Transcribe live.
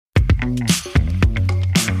Hey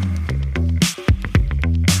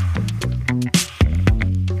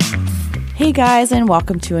guys, and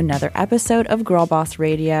welcome to another episode of Girl Boss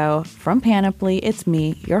Radio. From Panoply, it's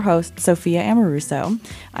me, your host, Sophia Amoruso.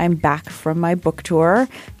 I'm back from my book tour.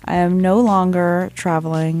 I am no longer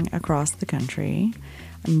traveling across the country.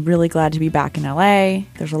 I'm really glad to be back in LA.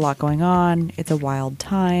 There's a lot going on. It's a wild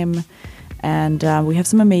time. And we have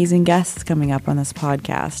some amazing guests coming up on this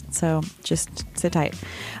podcast, so just sit tight.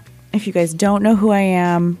 If you guys don't know who I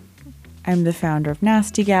am, I'm the founder of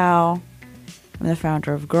Nasty Gal. I'm the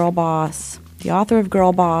founder of Girl Boss, the author of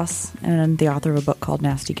Girl Boss, and the author of a book called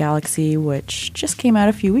Nasty Galaxy, which just came out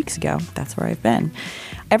a few weeks ago. That's where I've been.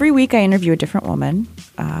 Every week I interview a different woman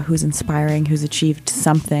who's inspiring, who's achieved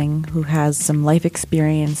something, who has some life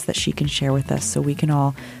experience that she can share with us so we can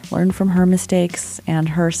all learn from her mistakes and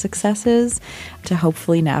her successes to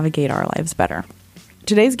hopefully navigate our lives better.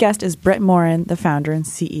 Today's guest is Britt Morin, the founder and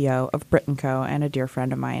CEO of Brit & Co. and a dear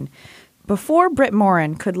friend of mine. Before Britt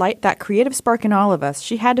Morin could light that creative spark in all of us,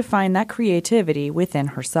 she had to find that creativity within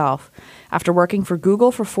herself. After working for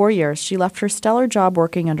Google for 4 years, she left her stellar job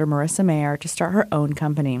working under Marissa Mayer to start her own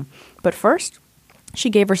company. But first, she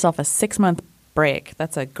gave herself a 6-month break.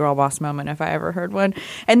 That's a girl boss moment if I ever heard one.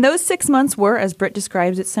 And those 6 months were, as Britt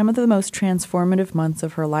describes it, some of the most transformative months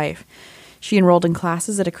of her life. She enrolled in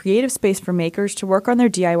classes at a creative space for makers to work on their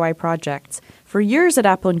DIY projects. For years at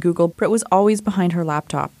Apple and Google, Britt was always behind her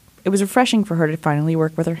laptop. It was refreshing for her to finally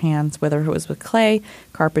work with her hands, whether it was with clay,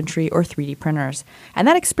 carpentry, or 3D printers. And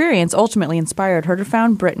that experience ultimately inspired her to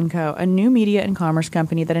found Brit & Co., a new media and commerce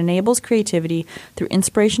company that enables creativity through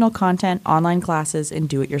inspirational content, online classes, and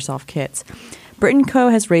do-it-yourself kits. Brit & Co.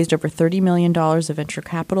 has raised over $30 million of venture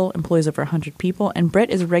capital, employs over 100 people, and Brit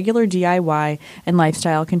is a regular DIY and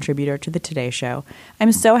lifestyle contributor to The Today Show.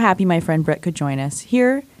 I'm so happy my friend Brit could join us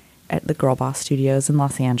here at the Girl Boss Studios in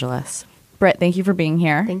Los Angeles. Britt, thank you for being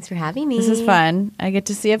here. Thanks for having me. This is fun. I get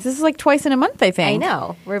to see if this is like twice in a month, I think. I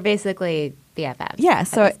know. We're basically BFFs. Yeah,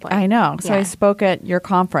 so I know. So yeah. I spoke at your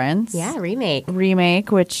conference. Yeah,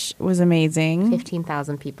 Remake, which was amazing.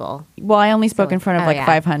 15,000 people. Well, I only spoke in front of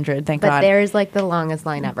 500, thank God. But there's like the longest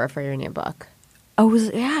line ever for your new book. Oh,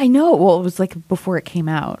 I know. Well, it was like before it came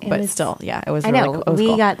out, but still, yeah, it was. I know. Really cool. We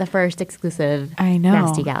cool. got the first exclusive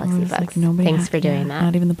Nasty Galaxy books. Like Thanks for doing that.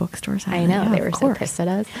 Not even the bookstores had I know. Yeah, they were so pissed at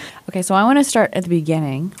us. Okay, so I want to start at the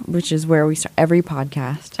beginning, which is where we start every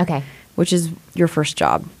podcast. Okay. Which is your first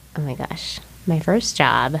job. Oh my gosh. My first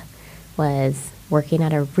job was working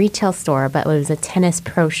at a retail store, but it was a tennis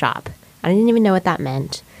pro shop. I didn't even know what that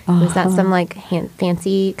meant. It was at some like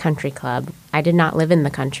fancy country club. I did not live in the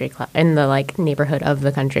country club, in the like neighborhood of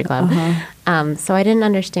the country club. So I didn't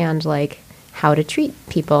understand like how to treat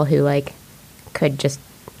people who like could just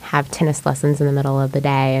have tennis lessons in the middle of the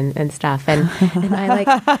day and stuff. And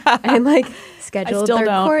I scheduled their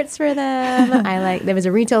courts for them. There was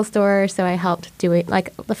a retail store, so I helped do it.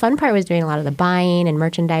 Like the fun part was doing a lot of the buying and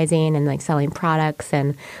merchandising and like selling products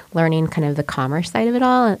and learning kind of the commerce side of it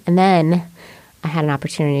all. And then I had an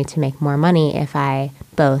opportunity to make more money if I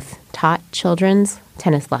both taught children's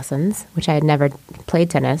tennis lessons, which I had never played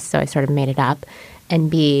tennis, so I sort of made it up, and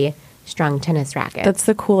B, strung tennis rackets. That's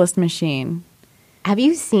the coolest machine. Have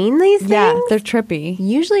you seen these things? Yeah, they're trippy.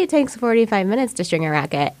 Usually it takes 45 minutes to string a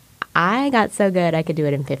racket. I got so good I could do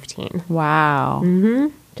it in 15. Wow. Mm-hmm.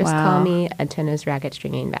 Just call me a tennis racket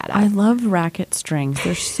stringing badass. I love racket strings.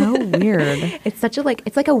 They're so weird. It's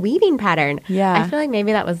it's like a weaving pattern. Yeah. I feel like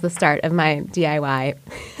maybe that was the start of my DIY.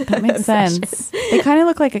 That makes sense. They kind of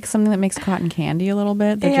look like something that makes cotton candy a little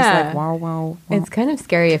bit. They're just like wow, wow, wow. It's kind of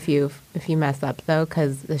scary if you mess up though,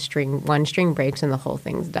 because one string breaks and the whole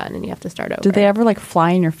thing's done and you have to start over. Do they ever like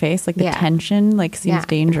fly in your face? Like the tension seems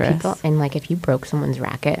dangerous. And like if you broke someone's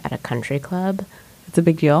racket at a country club, it's a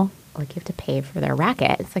big deal. Like you have to pay for their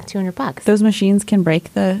racket. It's like $200. Those machines can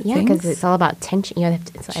break the things? Because it's all about tension.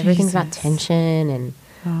 Everything's about tension, and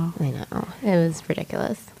I know it was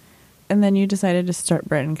ridiculous. And then you decided to start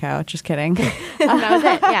Brit & Co. Just kidding. That was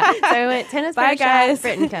it. Yeah. So I went tennis. Bye guys.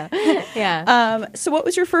 Brit & Co. Yeah. So what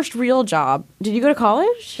was your first real job? Did you go to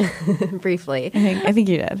college? Briefly. I think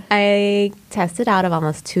you did. I tested out of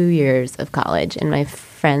almost 2 years of college, and my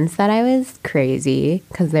friends thought I was crazy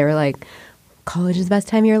because they were like, college is the best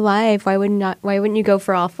time of your life. Why wouldn't you go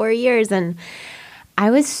for all 4 years? And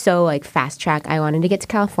I was so like fast track. I wanted to get to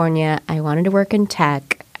California. I wanted to work in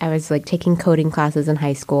tech. I was like taking coding classes in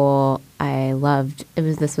high school.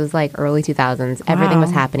 This was like early 2000s. Everything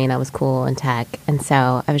was happening that was cool in tech. And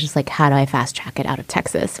so I was just like, how do I fast track it out of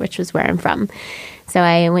Texas, which was where I'm from? So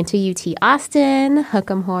I went to UT Austin,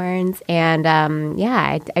 Hook'em Horns. And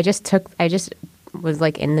I just was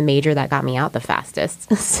like in the major that got me out the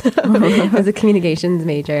fastest. So it was a communications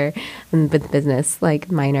major and with business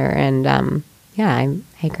like minor. And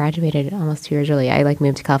I graduated almost 2 years early. I like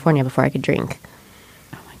moved to California before I could drink.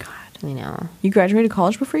 Oh my God. I know. You graduated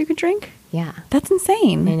college before you could drink? Yeah. That's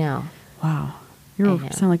insane. I know. Wow. You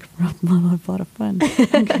sound like a lot of fun.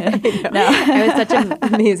 Okay. No. I was such an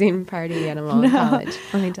amazing party animal in college,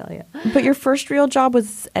 let me tell you. But your first real job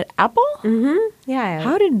was at Apple? Mm-hmm. Yeah.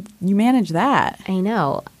 How did you manage that? I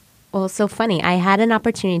know. Well, it's so funny. I had an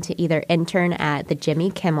opportunity to either intern at the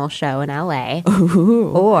Jimmy Kimmel Show in LA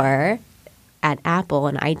or at Apple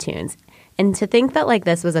and iTunes. And to think that like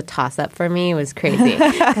this was a toss-up for me was crazy.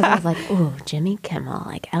 Because I was like, oh, Jimmy Kimmel,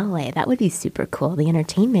 like LA, that would be super cool. The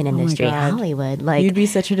entertainment industry, Hollywood. Like, you'd be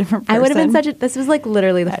such a different person. I would have been this was like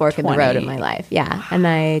literally the fork in the road of my life. Yeah. Wow. And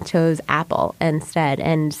I chose Apple instead.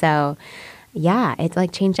 And so, yeah, it's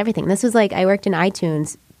like changed everything. This was like, I worked in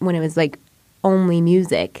iTunes when it was like only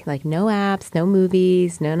music, like no apps, no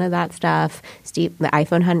movies, none of that stuff. The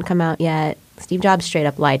iPhone hadn't come out yet. Steve Jobs straight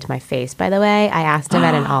up lied to my face, by the way. I asked him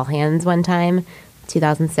at an all hands one time,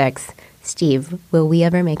 2006, Steve, will we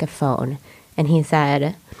ever make a phone? And he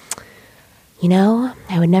said, you know,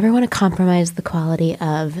 I would never want to compromise the quality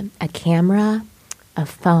of a camera, a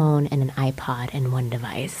phone, and an iPod in one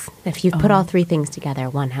device. If you put all three things together,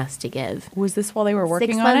 one has to give. Was this while they were working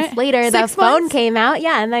 6 on months it? later, 6 the months? phone came out.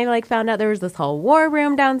 Yeah, and I like found out there was this whole war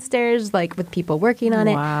room downstairs, like with people working on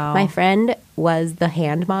it. Wow. My friend was the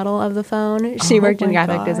hand model of the phone. She worked in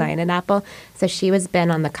graphic design at Apple, so she was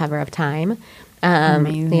been on the cover of Time.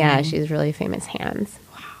 Amazing. Yeah, she's really famous hands.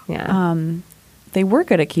 Wow. Yeah. They were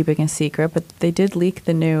good at keeping a secret, but they did leak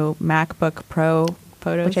the new MacBook Pro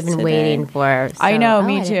photos, which I've been today. waiting for. So, I know,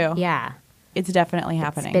 me too. Yeah. It's definitely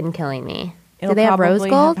happening. It's been killing me. It'll Do they have rose probably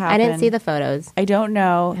gold? have I didn't happened. see the photos. I don't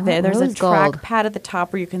know. I want There's a rose gold. trackpad at the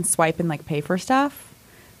top where you can swipe and like pay for stuff,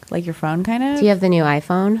 like your phone kind of. Do you have the new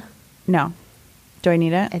iPhone? No. Do I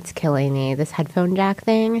need it? It's killing me. This headphone jack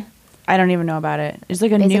thing. I don't even know about it. It's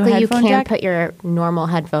like a new Basically, you headphone can't jack. put your normal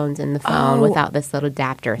headphones in the phone Oh. without this little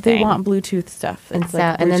adapter thing. They want Bluetooth stuff. and It's so,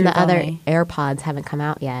 like and then the Bluetooth other only. AirPods haven't come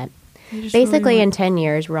out yet. You just Basically, really in want- 10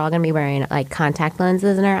 years, we're all going to be wearing like contact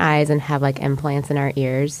lenses in our eyes and have like implants in our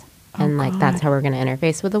ears. And like that's how we're going to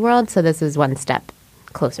interface with the world. So this is one step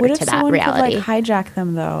closer What to if that someone reality. could like hijack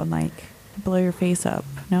them though and like blow your face up?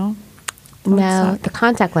 No. That would No, suck. the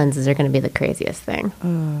contact lenses are going to be the craziest thing.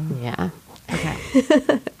 Yeah.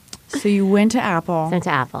 Okay. So you went to Apple. Sent to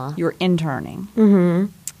Apple. You were interning. Mm-hmm.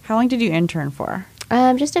 How long did you intern for?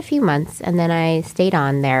 Just a few months, and then I stayed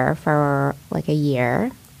on there for like a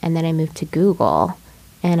year, and then I moved to Google,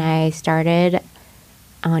 and I started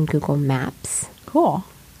on Google Maps. Cool.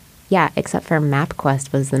 Yeah, except for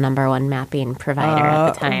MapQuest was the number one mapping provider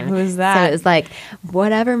at the time. who's that? So it was like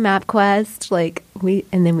whatever MapQuest, like we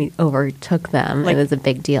overtook them. Like, it was a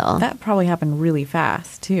big deal. That probably happened really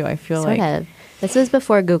fast too. I feel Sort like. of. This was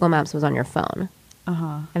before Google Maps was on your phone.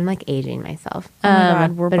 Uh-huh. I'm like aging myself. Oh my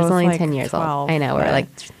God, we're but it's both, only like, 10 years 12, old. I know, we're but- like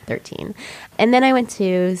 13. And then I went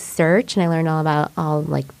to search and I learned all about all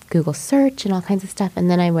like Google search and all kinds of stuff. And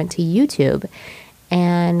then I went to YouTube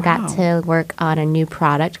and got to work on a new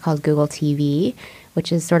product called Google TV,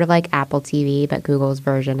 which is sort of like Apple TV, but Google's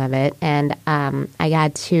version of it. And I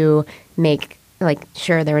had to make like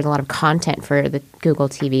sure there was a lot of content for the Google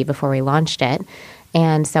TV before we launched it.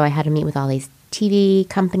 And so I had to meet with all these TV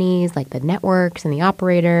companies, like the networks and the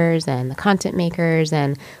operators and the content makers,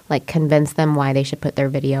 and like convince them why they should put their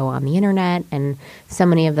video on the internet. And so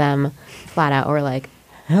many of them flat out were like,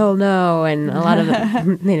 hell no. And a lot of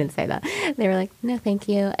them, they didn't say that. They were like, no, thank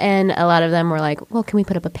you. And a lot of them were like, well, can we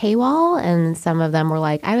put up a paywall? And some of them were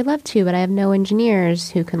like, I would love to, but I have no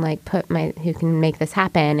engineers who can like who can make this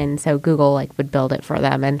happen. And so Google like would build it for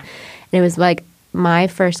them. And it was like my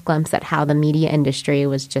first glimpse at how the media industry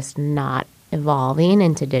was just not evolving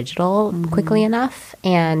into digital quickly enough,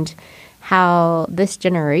 and how this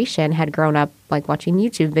generation had grown up like watching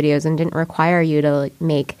YouTube videos and didn't require you to like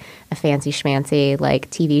make a fancy schmancy like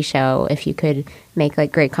TV show if you could make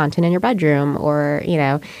like great content in your bedroom, or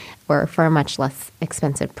or for a much less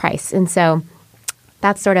expensive price. And so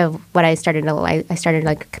that's sort of what I started to I started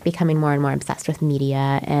like becoming more and more obsessed with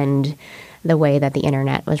media and the way that the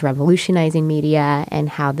internet was revolutionizing media, and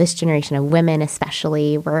how this generation of women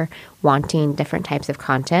especially were wanting different types of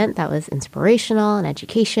content that was inspirational and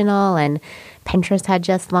educational. And Pinterest had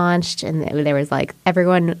just launched, and there was like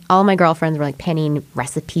all my girlfriends were like penning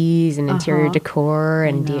recipes and interior decor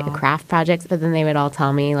and craft projects, but then they would all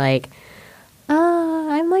tell me like,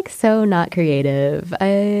 I'm like so not creative.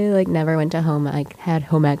 I like never went to had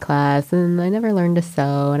home ec class, and I never learned to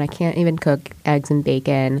sew, and I can't even cook eggs and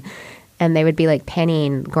bacon. and they would be like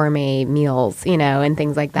penning gourmet meals, and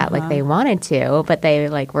things like that, like they wanted to, but they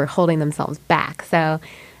like were holding themselves back. So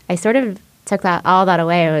I sort of took all that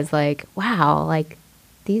away. I was like, wow, like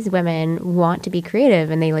these women want to be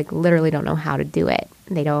creative and they like literally don't know how to do it.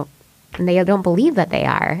 They don't believe that they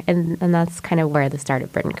are. And that's kind of where the start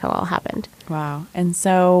of Brit & Co. all happened. Wow. And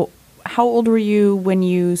so how old were you when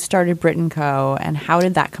you started Brit & Co. and how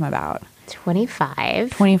did that come about?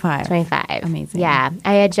 25. 25. Amazing. Yeah.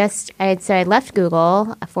 I left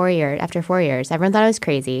Google after 4 years. Everyone thought I was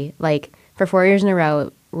crazy. Like for 4 years in a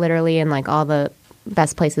row, literally in like all the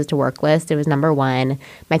best places to work list, it was number one.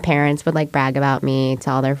 My parents would like brag about me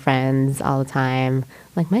to all their friends all the time.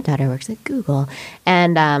 Like, my daughter works at Google.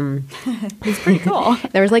 And it's pretty cool.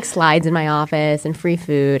 There was like slides in my office and free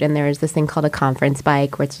food. And there was this thing called a conference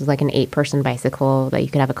bike, which was like an 8-person bicycle that you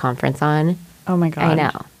could have a conference on. Oh my God. I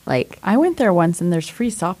know. Like, I went there once and there's free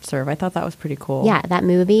soft serve. I thought that was pretty cool. Yeah, that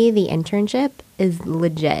movie, The Internship, is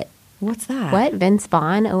legit. What's that? What? Vince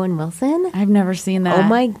Vaughn, Owen Wilson? I've never seen that. Oh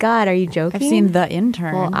my God, are you joking? I've seen The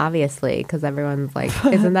Intern. Well, obviously, because everyone's like,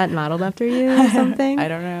 isn't that modeled after you or something? I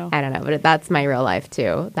don't know. But that's my real life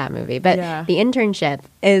too, that movie. But The Internship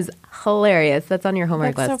is hilarious. That's on your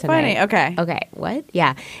homework list so tonight. Funny. Okay. What?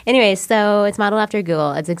 Yeah. Anyway, so it's modeled after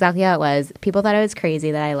Google. It's exactly how it was. People thought I was crazy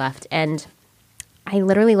that I left. And I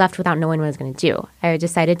literally left without knowing what I was going to do. I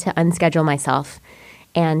decided to unschedule myself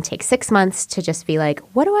and take 6 months to just be like,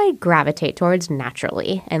 what do I gravitate towards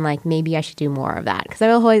naturally? And like, maybe I should do more of that. Because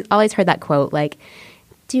I've always heard that quote, like,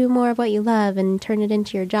 do more of what you love and turn it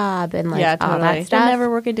into your job and like all that stuff. You'll never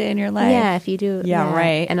work a day in your life. Yeah, if you do. Yeah,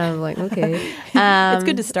 right. And I was like, okay. It's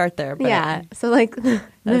good to start there. But yeah. So like the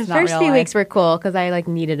first few weeks were cool because I like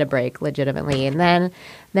needed a break legitimately. And then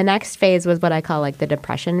the next phase was what I call like the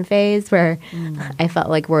depression phase where I felt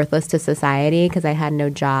like worthless to society because I had no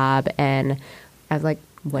job and I was like,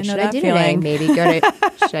 what should I do today? Maybe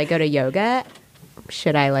should I go to yoga?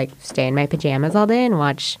 Should I like stay in my pajamas all day and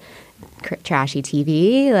watch trashy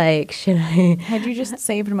TV? Like, should I? Had you just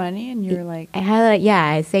saved money and you were like,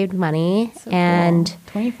 I saved money and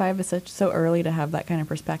cool. 25 is so early to have that kind of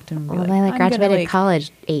perspective. And be well, I graduated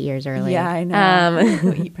college 8 years early. Yeah, I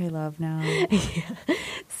know. Eat, pray, love now. Yeah.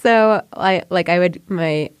 So at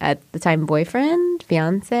the time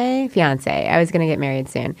fiance. I was gonna get married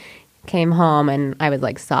soon. Came home and I was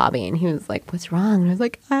like sobbing. He was like, "What's wrong?" And I was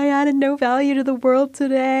like, "I added no value to the world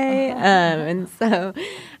today." And so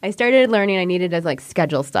I started learning I needed to like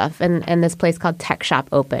schedule stuff. And this place called Tech Shop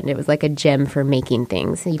opened. It was like a gym for making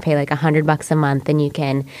things. You pay like $100 a month and you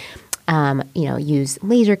can, use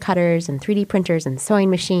laser cutters and 3D printers and sewing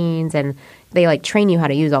machines. And they like train you how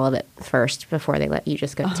to use all of it first before they let you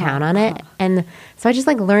just go to town on it. And so I just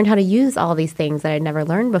like learned how to use all these things that I'd never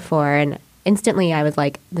learned before. And instantly I was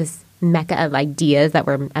like this mecca of ideas I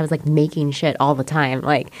was like making shit all the time.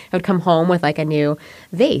 Like I would come home with like a new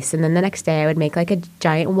vase and then the next day I would make like a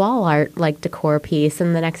giant wall art like decor piece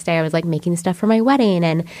and the next day I was like making stuff for my wedding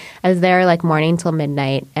and I was there like morning till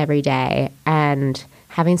midnight every day and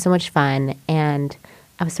having so much fun. And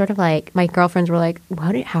I was sort of like, my girlfriends were like,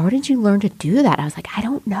 how did you learn to do that? I was like, I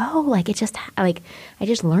don't know. Like, it just, like, I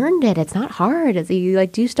just learned it. It's not hard. You,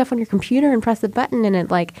 like, do stuff on your computer and press the button and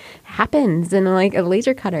it, like, happens in, like, a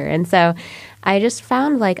laser cutter. And so I just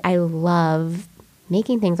found, like, I love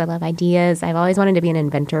making things. I love ideas. I've always wanted to be an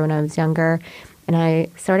inventor when I was younger. And I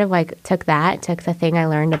sort of, like, took the thing I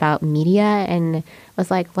learned about media and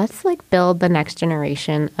was like, let's, like, build the next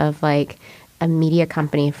generation of, like, a media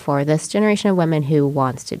company for this generation of women who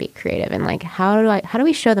wants to be creative and like how do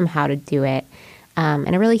we show them how to do it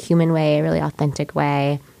in a really human way, a really authentic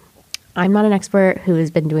way. I'm not an expert who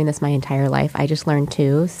has been doing this my entire life. I just learned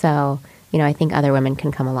too. So, I think other women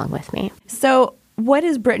can come along with me. So what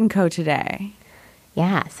is Brit & Co. today?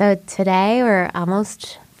 Yeah. So today we're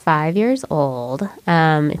almost 5 years old.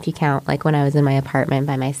 If you count like when I was in my apartment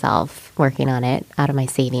by myself working on it out of my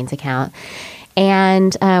savings account.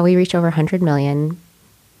 And we reach over 100 million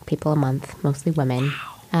people a month, mostly women.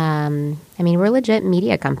 Wow. We're a legit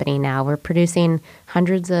media company now. We're producing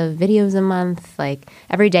hundreds of videos a month. Like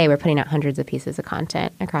every day we're putting out hundreds of pieces of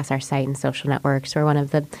content across our site and social networks. We're one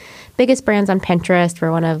of the biggest brands on Pinterest.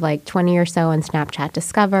 We're one of like 20 or so on Snapchat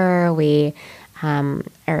Discover. We are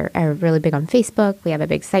really big on Facebook. We have a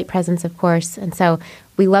big site presence, of course. And so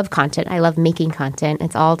we love content. I love making content.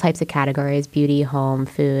 It's all types of categories, beauty, home,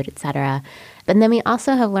 food, etc. And then we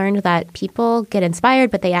also have learned that people get inspired,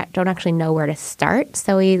 but they don't actually know where to start.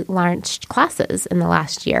 So we launched classes in the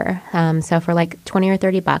last year. So for like 20 or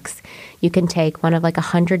 $30, you can take one of like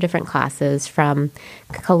 100 different classes, from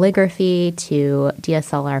calligraphy to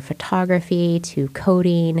DSLR photography to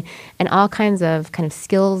coding, and all kinds of kind of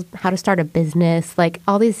skills, how to start a business, like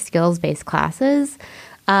all these skills-based classes.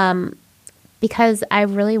 Because I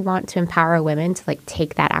really want to empower women to like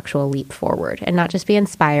take that actual leap forward and not just be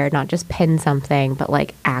inspired, not just pin something, but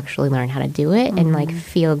like actually learn how to do it and like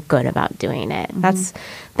feel good about doing it.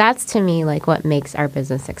 That's to me like what makes our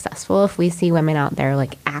business successful. If we see women out there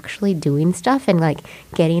like actually doing stuff and like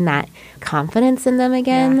getting that confidence in them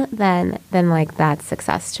again, then like that's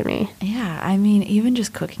success to me. Yeah, I mean, even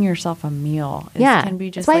just cooking yourself a meal can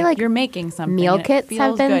be just why, like you're making something. Meal kits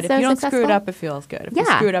have been good. so If you don't successful. screw it up, it feels good. If you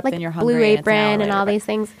screw it up, like then you're hungry. Blue Apron and and all these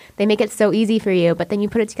things, they make it so easy for you, but then you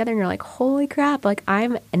put it together and you're like, holy crap, like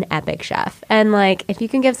I'm an epic chef. And like if you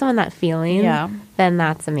can give someone that feeling, then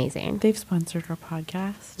that's amazing. They've sponsored our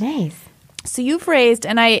podcast. Nice. So you've raised,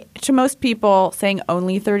 and to most people saying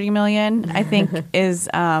only 30 million, I think is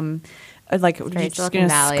like you're just going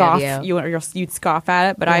to scoff. You'd scoff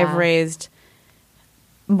at it, but I've raised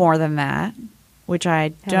more than that, which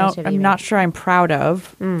I'm not sure I'm proud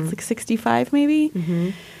of. It's like 65 maybe. Mm-hmm.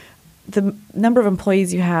 The number of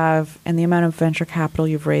employees you have and the amount of venture capital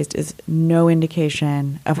you've raised is no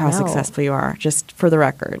indication of how successful you are, just for the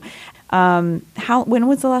record. When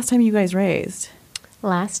was the last time you guys raised?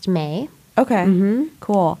 Last May. Okay. Mm-hmm.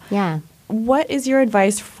 Cool. Yeah. What is your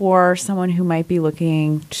advice for someone who might be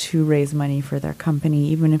looking to raise money for their company,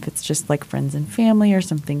 even if it's just like friends and family or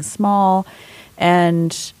something small?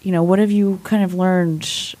 And, what have you kind of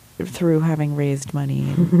learned through having raised money?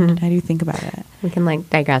 And how do you think about it? We can like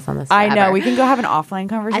digress on this forever. I know. We can go have an offline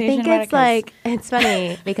conversation. I think it's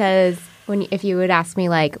funny because if you would ask me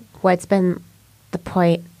like, what's been the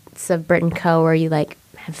points of Brit & Co. where you like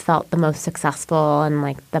have felt the most successful and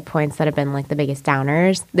like the points that have been like the biggest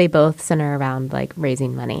downers, they both center around like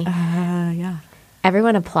raising money. Yeah.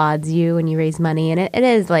 Everyone applauds you when you raise money, and it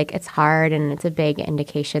is like it's hard, and it's a big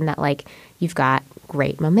indication that like you've got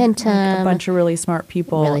great momentum. Like a bunch of really smart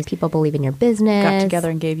people. Really, people believe in your business. Got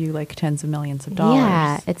together and gave you like tens of millions of dollars.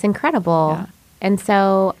 Yeah, it's incredible. Yeah. And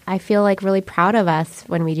so I feel like really proud of us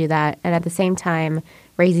when we do that. And at the same time,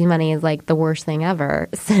 raising money is like the worst thing ever.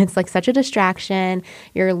 So it's like such a distraction.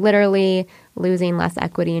 You're literally losing less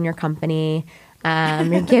equity in your company.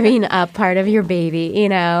 You're giving up part of your baby,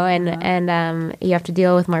 and you have to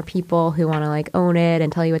deal with more people who want to like own it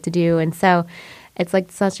and tell you what to do. And so it's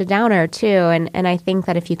like such a downer too. And I think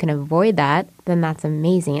that if you can avoid that, then that's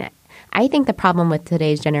amazing. I think the problem with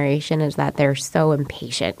today's generation is that they're so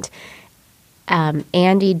impatient.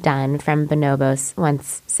 Andy Dunn from Bonobos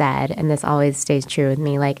once said, and this always stays true with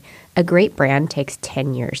me, like a great brand takes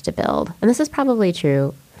 10 years to build. And this is probably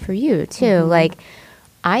true for you too. Mm-hmm. Like,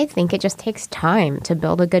 I think it just takes time to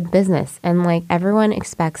build a good business. And like everyone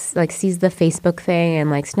expects, like sees the Facebook thing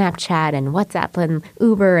and like Snapchat and WhatsApp and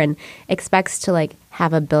Uber and expects to like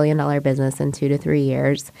have $1 billion business in 2 to 3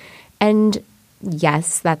 years. And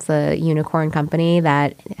yes, that's a unicorn company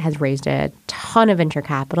that has raised a ton of venture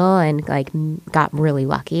capital and like got really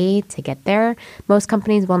lucky to get there. Most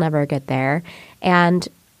companies will never get there. And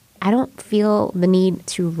I don't feel the need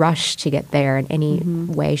to rush to get there in any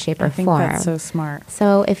way, shape, or form. I think that's so smart.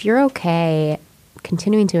 So if you're okay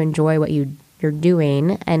continuing to enjoy what you're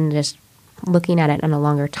doing and just looking at it on a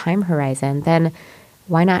longer time horizon, then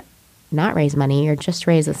why not raise money or just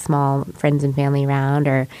raise a small friends and family round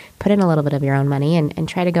or put in a little bit of your own money and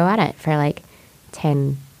try to go at it for like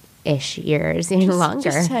 10-ish years, even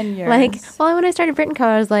longer. Just 10 years. Like, well, when I started Brit & Co.,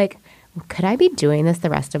 I was like, could I be doing this the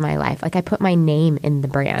rest of my life? Like I put my name in the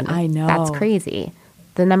brand. I know. That's crazy.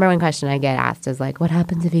 The number one question I get asked is like, what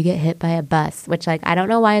happens if you get hit by a bus? Which like, I don't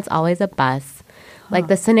know why it's always a bus. Like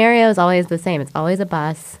the scenario is always the same. It's always a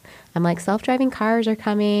bus. I'm like, self-driving cars are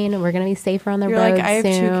coming. We're going to be safer on the roads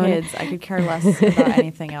soon. You're like, I have 2 kids. I could care less about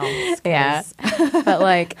anything else. Yeah. But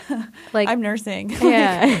like I'm nursing.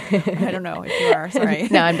 Yeah. I don't know if you are. Sorry.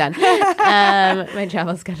 No, I'm done. My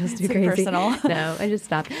travel schedule's too crazy. Personal. No, I just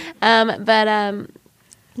stopped. Yeah,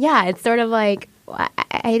 it's sort of like,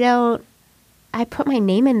 I put my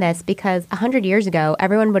name in this because 100 years ago,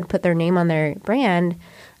 everyone would put their name on their brand.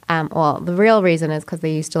 Well, the real reason is because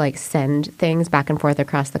they used to like send things back and forth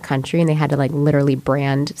across the country, and they had to like literally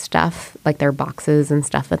brand stuff, like their boxes and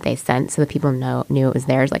stuff that they sent, so that people knew it was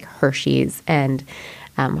theirs, like Hershey's and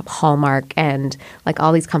Hallmark, and like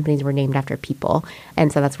all these companies were named after people.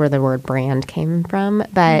 And so that's where the word brand came from.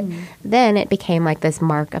 But then it became like this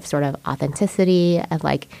mark of sort of authenticity of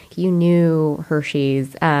like, you knew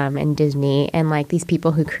Hershey's and Disney and like these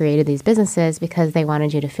people who created these businesses because they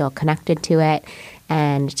wanted you to feel connected to it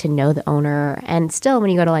and to know the owner. And still,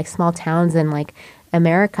 when you go to like small towns in like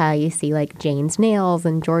America, you see like Jane's Nails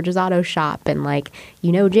and George's Auto Shop, and like,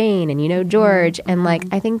 you know, Jane and you know George. And like,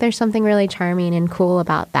 I think there's something really charming and cool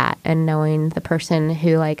about that, and knowing the person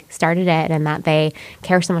who like started it and that they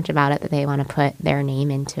care so much about it that they want to put their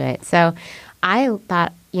name into it. So I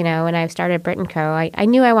thought, you know, when I started Brit & Co., I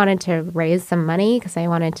knew I wanted to raise some money because I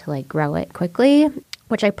wanted to like grow it quickly,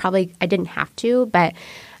 which I didn't have to, but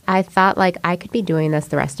I thought like I could be doing this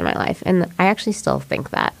the rest of my life. And I actually still think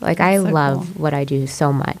that. Like, I love what I do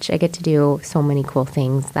so much. I get to do so many cool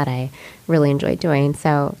things that I really enjoy doing.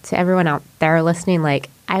 So to everyone out there listening, like,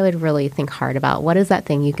 I would really think hard about what is that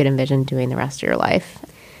thing you could envision doing the rest of your life.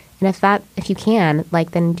 And if you can,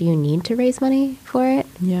 like, then do you need to raise money for it?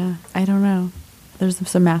 Yeah, I don't know. There's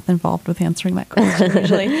some math involved with answering that question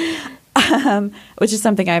usually, which is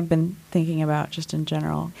something I've been thinking about just in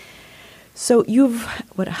general. So you've,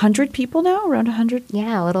 100 people now? Around 100?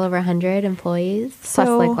 Yeah, a little over 100 employees. So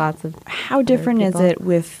plus like lots of how different is it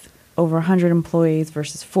with over 100 employees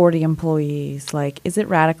versus 40 employees? Like, is it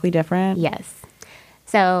radically different? Yes.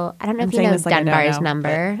 So I don't know if you know Dunbar's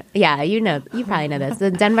number. Yeah, you probably know this. The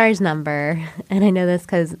Dunbar's number, and I know this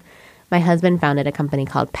because my husband founded a company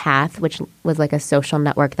called Path, which was like a social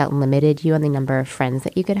network that limited you on the number of friends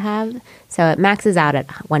that you could have. So it maxes out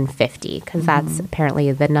at 150 because that's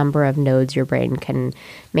apparently the number of nodes your brain can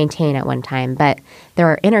maintain at one time. But there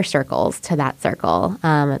are inner circles to that circle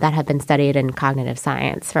that have been studied in cognitive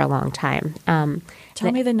science for a long time.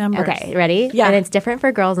 Tell me the numbers. Okay, ready? Yeah. And it's different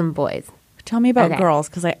for girls and boys. Tell me about girls,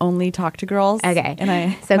 because I only talk to girls. Okay. And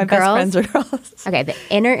best my friends are girls. Okay, the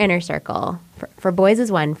inner circle. For boys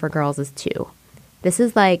is 1, for girls is 2. This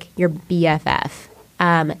is like your BFF.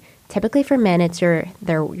 Typically for men, it's your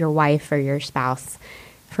wife or your spouse.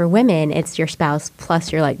 For women, it's your spouse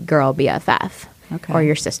plus your like girl BFF. Okay. Or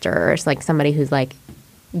your sister, or it's like somebody who's like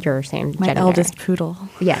your same My gender. eldest poodle.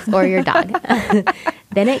 Yes, or your dog.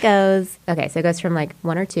 Then it goes from like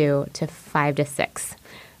 1 or 2 to 5 to 6.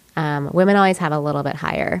 Women always have a little bit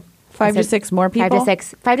higher. 5 to 6 more people?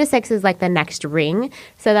 5 to 6 is like the next ring.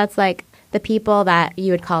 So that's like the people that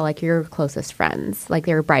you would call like your closest friends, like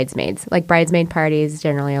they're bridesmaids. Like bridesmaid parties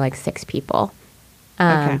generally are like 6 people.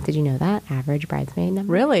 Okay. Did you know that? Average bridesmaid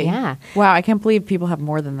number? Really? Yeah. Wow, I can't believe people have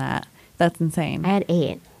more than that. That's insane. I had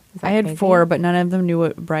 8. I had 4, but none of them knew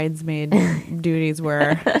what bridesmaid duties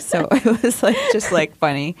were. So it was like just like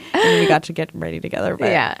funny. And we got to get ready together. But.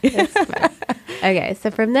 Yeah. It's fun. Okay,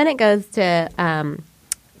 so from then it goes to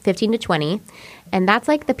 15 to 20. And that's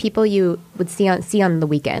like the people you would see on the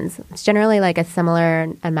weekends. It's generally like a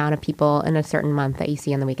similar amount of people in a certain month that you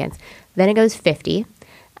see on the weekends. Then it goes 50.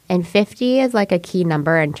 And 50 is like a key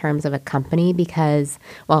number in terms of a company because,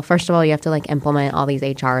 well, first of all, you have to like implement all these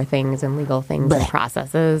HR things and legal things and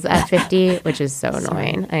processes at 50, which is so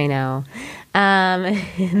annoying. I know. I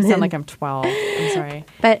sound like I'm 12. I'm sorry.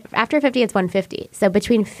 But after 50, it's 150. So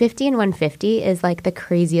between 50 and 150 is like the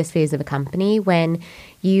craziest phase of a company when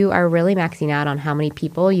you are really maxing out on how many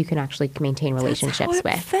people you can actually maintain relationships That's how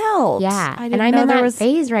it with. felt. Yeah. I didn't and I'm know in there that was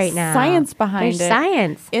phase right now. Science behind There's it.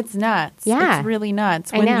 science. It's nuts. Yeah. It's really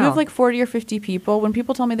nuts. I When know. you have like 40 or 50 people, when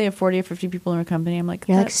people tell me they have 40 or 50 people in a company, I'm like,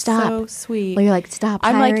 You're like, that's stop. so sweet. Well, you're like, stop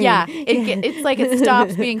I'm hiring. like, yeah. It's like it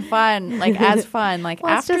stops being fun, like as fun. Like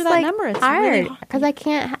Well, it's after just, that like, number, it's hard really hard.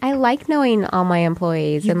 because I like knowing all my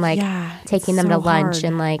employees and like yeah, taking it's them so to lunch hard.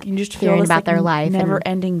 and like You just feel hearing this, about like, their life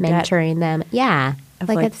never-ending and debt mentoring them. Yeah, of,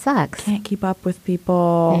 like like, it sucks. Can't keep up with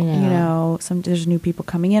people. I know. You know, there's new people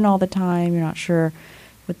coming in all the time. You're not sure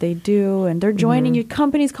what they do, and they're joining your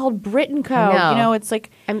company's called Brit & Co. I know. You know, it's like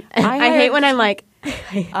I hate when I'm like,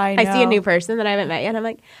 I see a know. new person that I haven't met yet. And I'm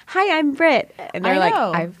like, hi, I'm Brit. And they're I like,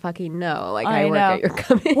 know. I fucking know. Like, I work know. at your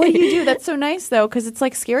company. What do you do? That's so nice, though, because it's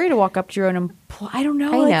like scary to walk up to your own employee. I don't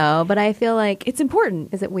know. I like, know, but I feel like, It's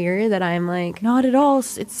important. is it weird that I'm like, Not at all.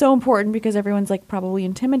 It's so important because everyone's like probably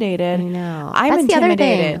intimidated. I know. I'm That's the other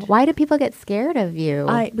intimidated. thing. Why do people get scared of you?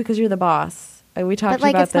 Because you're the boss. We talked but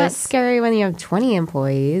like, about it's not this. scary when you have 20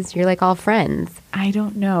 employees. You're like all friends. I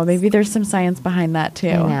don't know. Maybe there's some science behind that too.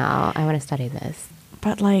 I know. I want to study this.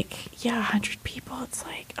 But like, yeah, 100 people. It's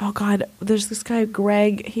like, oh God, there's this guy,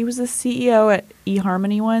 Greg. He was the CEO at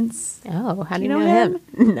eHarmony once. Oh, how do you know know him?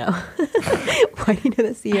 No. Why do you know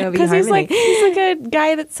the CEO of Because eHarmony? he's like a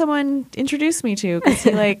guy that someone introduced me to. Because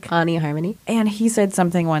he like on eHarmony. And he said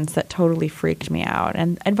something once that totally freaked me out.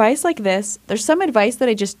 And advice like this, there's some advice that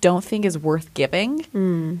I just don't think is worth giving.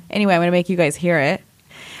 Anyway, I'm going to make you guys hear it.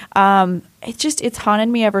 It's haunted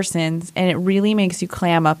me ever since, and it really makes you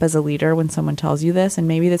clam up as a leader when someone tells you this. And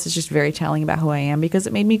maybe this is just very telling about who I am, because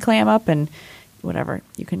it made me clam up, and whatever,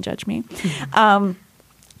 you can judge me.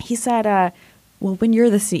 He said, well, when you're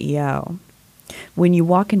the CEO, when you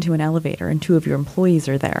walk into an elevator and 2 of your employees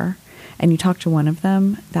are there and you talk to one of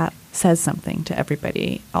them, that says something to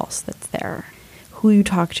everybody else that's there. Who you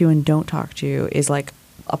talk to and don't talk to is like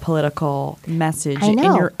a political message in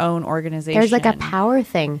your own organization. There's like a power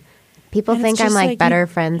thing. People think I'm like better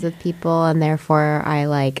friends with people, and therefore I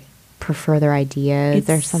like prefer their ideas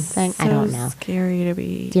or something. So I don't know. Scary to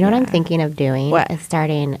be. Do you know what I'm thinking of doing? What? Is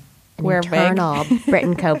starting an Wear internal Brit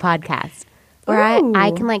and Co podcast where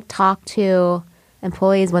I can like talk to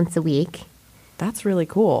employees once a week. That's really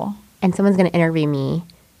cool. And someone's going to interview me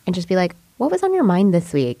and just be like, "What was on your mind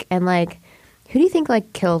this week?" And like, who do you think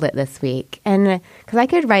like killed it this week? And because I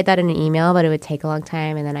could write that in an email, but it would take a long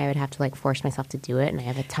time, and then I would have to like force myself to do it. And I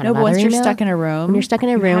have a ton of other once you're email. stuck in a room, when you're stuck in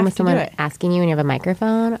a room with someone asking you and you have a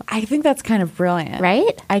microphone, I think that's kind of brilliant,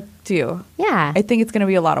 right? I do. Yeah, I think it's going to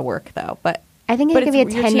be a lot of work though, but I think it could be a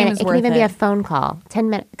 10-minute. It can even be a it. phone call, 10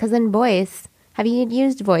 minutes. Because in voice, have you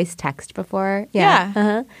used voice text before?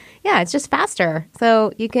 Yeah. Yeah, it's just faster.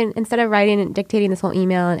 So you can, instead of writing and dictating this whole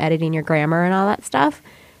email and editing your grammar and all that stuff,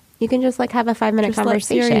 you can just like have a 5-minute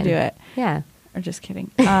conversation. Let Siri do it. Yeah. Or just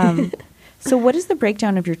kidding. So what is the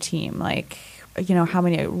breakdown of your team? Like, you know, how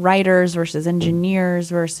many writers versus engineers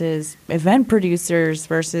versus event producers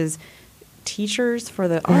versus teachers for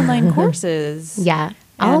the online courses? Yeah.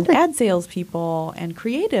 And ad sales people and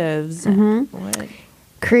creatives. What?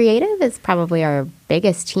 Creative is probably our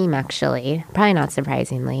biggest team, actually. Probably not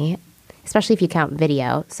surprisingly, especially if you count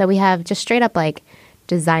video. So we have just straight up like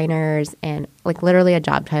designers, and like literally a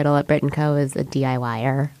job title at Brit & Co is a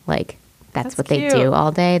DIYer. Like that's what cute. They do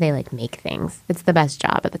all day. They like make things. It's the best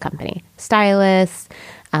job at the company. Stylists,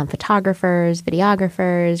 photographers,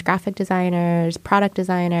 videographers, graphic designers, product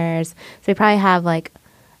designers. So we probably have like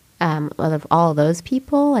of all of those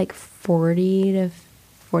people, like 40 to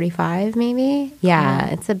 45 maybe. Yeah,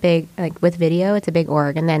 it's a big, like with video, it's a big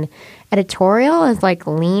org. And then editorial is like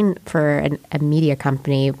lean for a media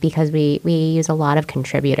company because we use a lot of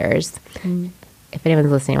contributors. If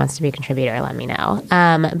anyone's listening wants to be a contributor, let me know.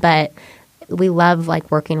 But we love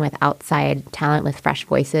like working with outside talent with fresh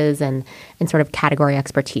voices and sort of category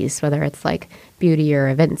expertise, whether it's like beauty or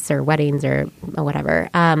events or weddings or whatever.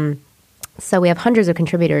 So we have hundreds of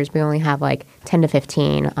contributors. We only have like 10 to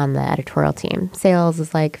 15 on the editorial team. Sales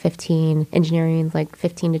is like 15. Engineering is like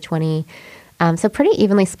 15 to 20. So pretty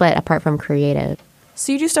evenly split apart from creative.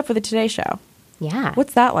 So you do stuff for the Today Show. Yeah.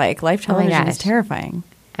 What's that like? Live television is gosh. terrifying.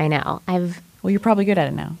 I know. Well, you're probably good at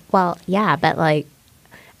it now. Well, yeah, but like,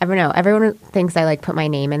 I don't know. Everyone thinks I like put my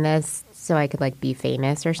name in this so I could like be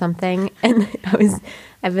famous or something. And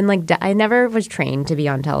I've been like, I never was trained to be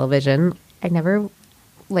on television. I never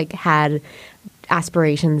like had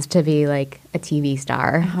aspirations to be like a TV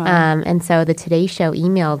star. And so the Today Show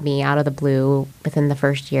emailed me out of the blue within the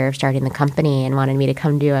first year of starting the company and wanted me to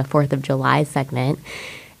come do a 4th of July segment.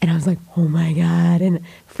 And I was like, oh my God, and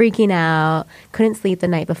freaking out. Couldn't sleep the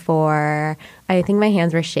night before. I think my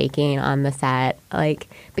hands were shaking on the set. Like,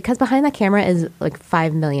 because behind the camera is like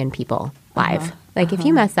 5 million people live. Like, if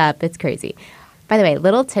you mess up, it's crazy. By the way,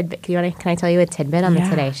 little tidbit. Can I tell you a tidbit on the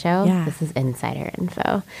Today Show? Yeah. This is insider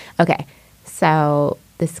info. Okay. So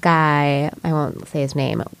this guy, I won't say his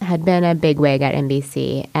name, had been a bigwig at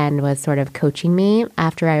NBC and was sort of coaching me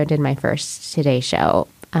after I did my first Today Show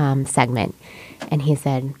segment. And he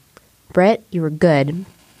said, Britt, you were good,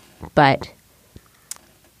 but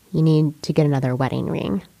you need to get another wedding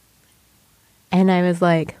ring. And I was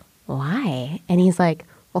like, why? And he's like,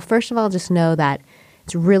 well, first of all, just know that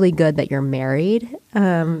it's really good that you're married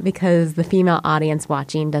because the female audience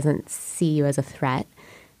watching doesn't see you as a threat.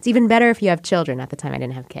 It's even better if you have children. At the time, I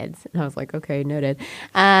didn't have kids. And I was like, okay, noted.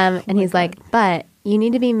 And he's like, but you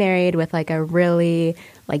need to be married with like a really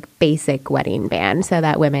like basic wedding band so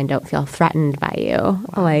that women don't feel threatened by you,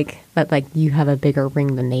 like that like you have a bigger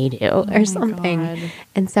ring than they do or something. God.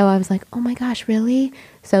 And so I was like, oh my gosh, really?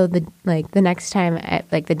 So the next time,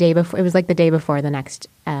 like the day before, it was like the day before the next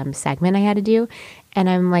segment I had to do, and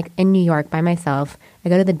I'm like in New York by myself. I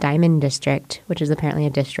go to the Diamond District, which is apparently a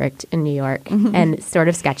district in New York, and it's sort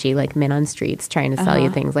of sketchy, like men on streets trying to sell you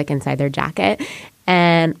things like inside their jacket.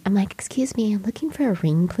 And I'm like, excuse me, I'm looking for a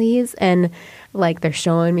ring, please. And like they're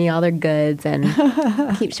showing me all their goods and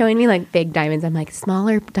keep showing me like big diamonds. I'm like,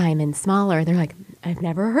 smaller diamonds, smaller. They're like, I've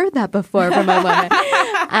never heard that before from a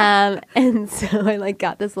woman. And so I like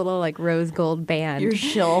got this little like rose gold band. Your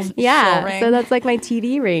shill Yeah. ring. So that's like my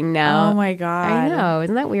TD ring now. Oh my God. I know.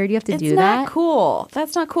 Isn't that weird? You have to do It's that. not cool.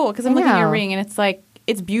 That's not cool because I'm looking at your ring and it's like,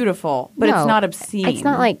 it's beautiful, but No, it's not obscene. It's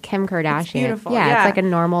not like Kim Kardashian. It's beautiful. Yeah, Yeah. it's like a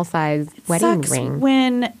normal size wedding Sucks ring.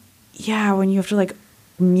 when you have to like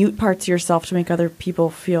mute parts of yourself to make other people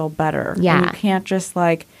feel better. Yeah. And you can't just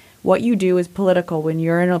like, what you do is political when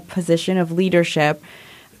you're in a position of leadership,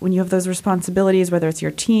 when you have those responsibilities, whether it's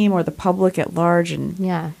your team or the public at large, and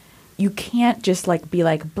Yeah. you can't just like be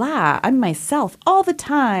like, blah, I'm myself all the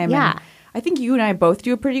time. Yeah. And I think you and I both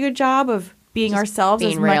do a pretty good job of being Just ourselves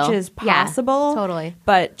being as real. much as Yeah, possible. totally.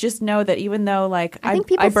 But just know that even though like I think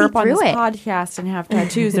people burp see on this through it. podcast and have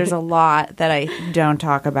tattoos, there's a lot that I don't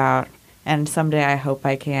talk about. And someday I hope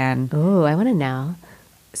I can. Ooh, I want to know.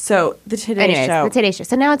 So the Today Anyways, Show. the Today Show.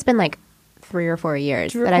 So now it's been like 3 or 4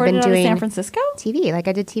 years Did you that I've record been it out of doing San Francisco? TV. Like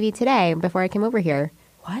I did TV today before I came over here.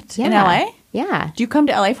 What? Yeah. In LA? Yeah. Do you come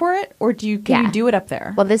to LA for it, or can Yeah. you do it up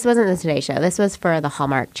there? Well, this wasn't the Today Show. This was for the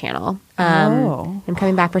Hallmark Channel. Oh. I'm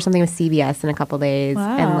coming back for something with CBS in a couple days,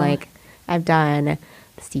 Wow. and like I've done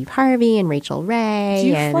Steve Harvey and Rachel Ray. Do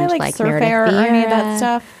you and fly like Surf Meredith Air or any of that Vieira.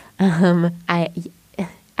 stuff?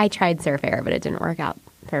 I tried Surf Air, but it didn't work out.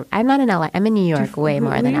 I'm not in LA. I'm in New York way Who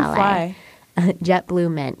more do than you LA. fly?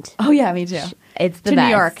 JetBlue Mint. Oh yeah, me too. It's the to best.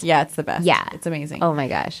 New York. Yeah, it's the best. Yeah. It's amazing. Oh my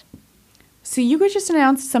gosh. So you could just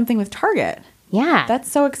announce something with Target. Yeah. That's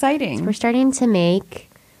so exciting. We're starting to make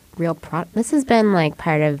real This has been like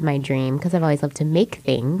part of my dream because I've always loved to make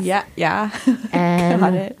things. Yeah, yeah. And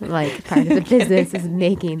Got it. like part of the business is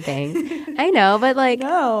making things. I know, but like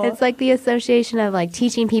No. it's like the association of like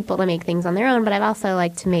teaching people to make things on their own, but I've also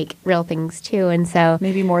like to make real things too. And so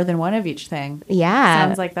Maybe more than one of each thing. yeah.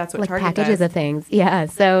 Sounds like that's what like Target packages does. of things. Yeah.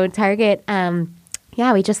 So Target,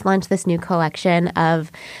 yeah, we just launched this new collection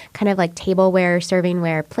of kind of like tableware,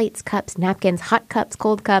 servingware, plates, cups, napkins, hot cups,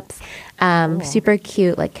 cold cups, super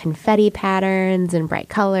cute like confetti patterns and bright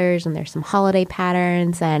colors. And there's some holiday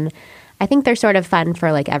patterns. And I think they're sort of fun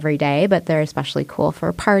for like every day, but they're especially cool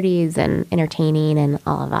for parties and entertaining and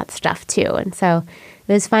all of that stuff too. And so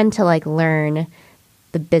it was fun to like learn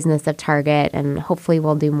the business of Target, and hopefully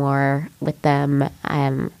we'll do more with them.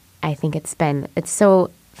 I think it's so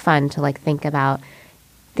fun to like thinking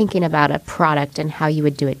about a product and how you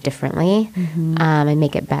would do it differently, and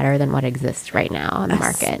make it better than what exists right now on the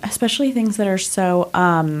market. Especially things that are so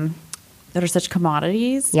that are such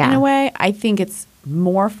commodities Yeah. in a way. I think it's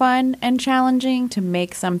more fun and challenging to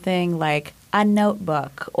make something like a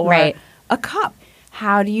notebook or Right. a cup.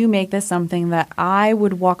 How do you make this something that I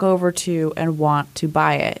would walk over to and want to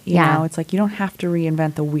buy it? You Yeah. know, it's like you don't have to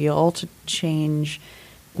reinvent the wheel to change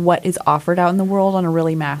what is offered out in the world on a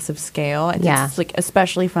really massive scale. And Yeah. it's like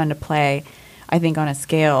especially fun to play, I think, on a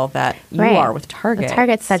scale that you Right. are with Target. Well,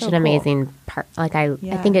 Target's such So an cool. amazing part. Like I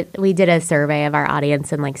Yeah. think we did a survey of our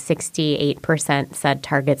audience, and like 68% said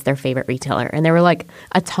Target's their favorite retailer, and there were like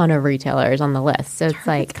a ton of retailers on the list. So it's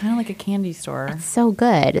like It's kind of like a candy store. so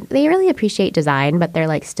good. They really appreciate design, but they're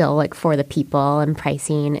like still like for the people, and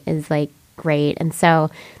pricing is like great. And so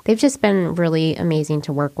they've just been really amazing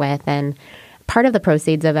to work with. And part of the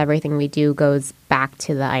proceeds of everything we do goes back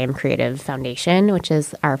to the I Am Creative Foundation, which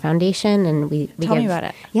is our foundation. And we Tell me give, about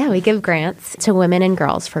it. Yeah, we give grants to women and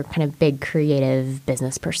girls for kind of big creative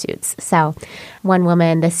business pursuits. So one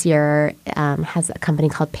woman this year has a company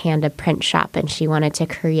called Panda Print Shop, and she wanted to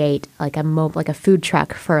create like a food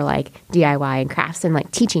truck for like DIY and crafts and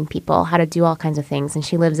like teaching people how to do all kinds of things. And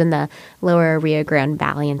she lives in the lower Rio Grande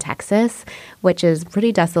Valley in Texas, which is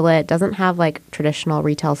pretty desolate, doesn't have like traditional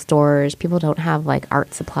retail stores. People don't have like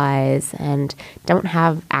art supplies and don't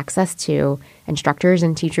have access to instructors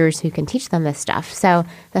and teachers who can teach them this stuff. So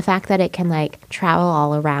the fact that it can like travel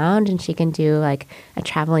all around and she can do like a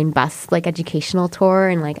traveling bus like educational tour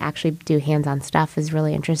and like actually do hands-on stuff is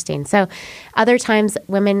really interesting. So other times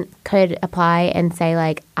women could apply and say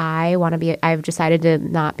like, I've decided to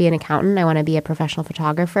not be an accountant. I want to be a professional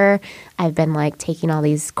photographer. I've been like taking all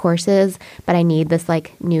these courses, but I need this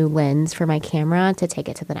like new lens for my camera to take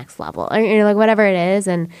it to the next level, or like whatever it is.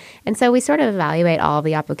 And so we sort of evaluate all of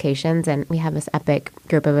the applications, and we have this epic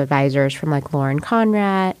group of advisors from like Lauren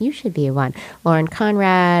Conrad. You should be one. Lauren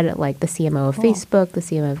Conrad, like the CMO of Facebook, the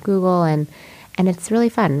CMO of Google, and it's really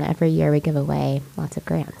fun. Every year we give away lots of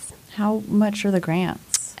grants. How much are the grants?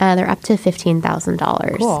 They're up to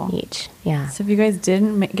 $15,000 Cool. each. Yeah. So if you guys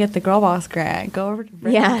didn't get the Girl Boss grant, go over to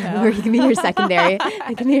or you can be your secondary.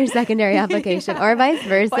 It can be your secondary application, or vice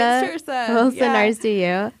versa. We'll send ours to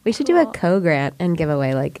you. We should do a co-grant and give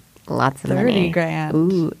away like lots of 30 money. grand.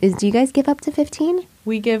 Ooh, do you guys give up to 15?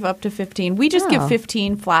 We give up to 15. We just give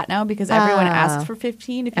 15 flat now because everyone asks for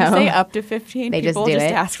 15. If you say up to 15, they people just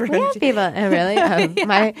ask for 15. People, really?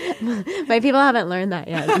 My people haven't learned that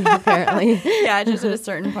yet, apparently. Yeah, just at a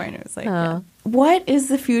certain point, it was like, yeah. What is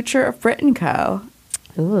the future of Brit & Co?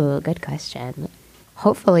 Ooh, good question.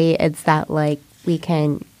 Hopefully it's that like we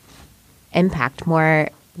can impact more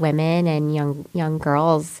women and young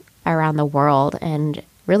girls around the world and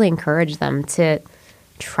really encourage them to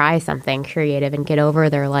try something creative and get over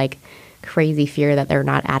their like crazy fear that they're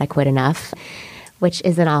not adequate enough, which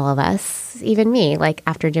isn't all of us, even me, like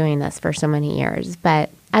after doing this for so many years.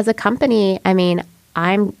 But as a company, I mean,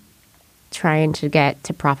 I'm trying to get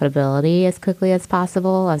to profitability as quickly as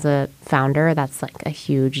possible. As a founder, that's like a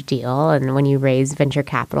huge deal. And when you raise venture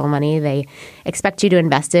capital money, they expect you to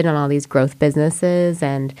invest it in all these growth businesses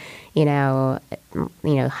and,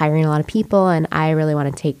 hiring a lot of people. And I really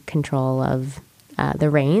want to take control of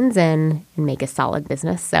the reins and make a solid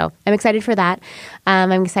business. So I'm excited for that.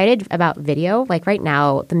 I'm excited about video. Like right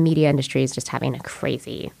now, the media industry is just having a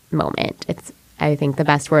crazy moment. I think the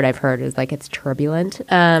best word I've heard is like it's turbulent.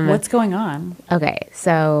 What's going on? Okay,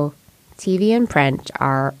 so TV and print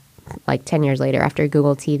are like 10 years later after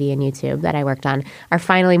Google TV and YouTube that I worked on are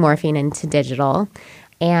finally morphing into digital.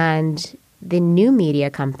 And the new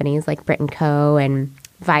media companies like Brit & Co. and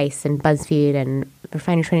Vice and BuzzFeed and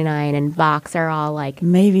Refinery29 and Vox are all like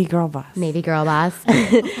Maybe Girl Boss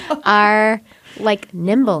are like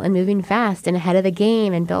nimble and moving fast and ahead of the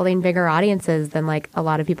game and building bigger audiences than like a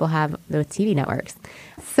lot of people have with TV networks.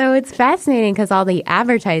 So it's fascinating because all the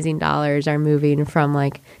advertising dollars are moving from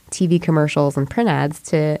like TV commercials and print ads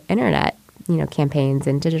to internet, campaigns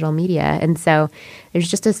and digital media. And so there's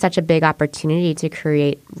just such a big opportunity to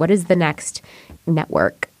create what is the next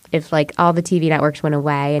network. If like all the TV networks went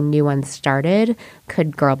away and new ones started,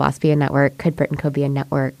 could Girl Boss be a network? Could Brit & Co. be a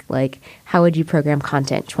network? Like, how would you program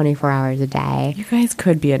content 24 hours a day? You guys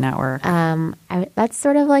could be a network. That's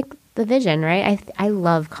sort of like the vision, right? I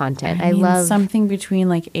love content. I mean, love something between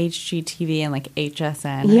like HGTV and like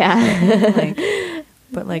HSN. Yeah.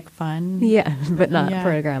 But like fun. Yeah, but not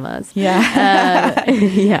program us. Yeah.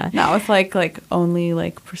 Yeah. Not with like only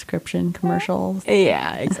like prescription commercials.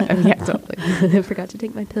 Yeah, exactly. Yeah, totally. I forgot to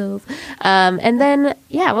take my pills. And then,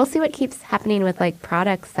 we'll see what keeps happening with like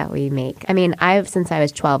products that we make. I mean, since I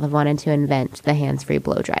was 12, have wanted to invent the hands-free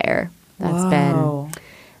blow dryer.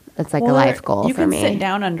 That's like a life goal for me. You can sit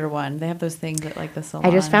down under one. They have those things at like the salon.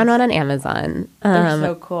 I just found one on Amazon. They're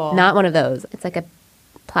so cool. Not one of those. It's like a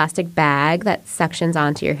plastic bag that suctions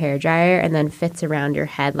onto your hair dryer and then fits around your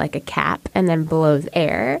head like a cap and then blows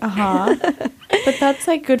air. But that's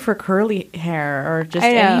like good for curly hair or just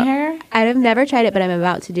any hair. I've never tried it, but I'm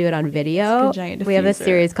about to do it on video. We have a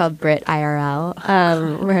series called Brit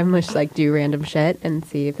IRL where I'm just like do random shit and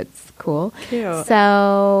see if it's cool. Cute.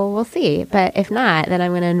 So we'll see. But if not, then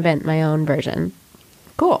I'm going to invent my own version.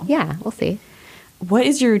 Cool. Yeah, we'll see. What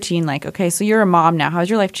is your routine like? Okay, so you're a mom now. How's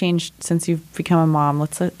your life changed since you've become a mom?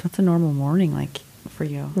 What's a normal morning like for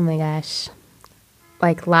you? Oh my gosh.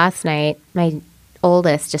 Like last night, my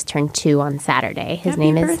oldest just turned 2 on Saturday.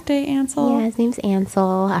 Happy birthday, Ansel. Yeah, his name's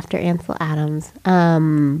Ansel, after Ansel Adams.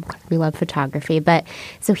 We love photography. But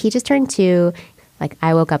so he just turned 2. Like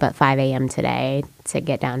I woke up at 5 a.m. today to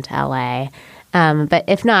get down to LA. But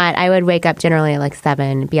if not, I would wake up generally at like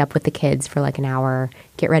 7, be up with the kids for like an hour,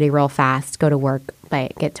 get ready real fast, get to work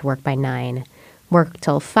by 9, work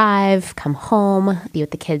till 5, come home, be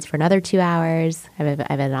with the kids for another 2 hours. I have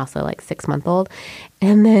an also like 6-month-old,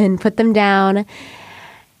 and then put them down,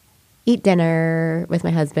 eat dinner with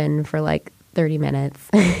my husband for like 30 minutes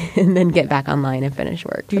and then get back online and finish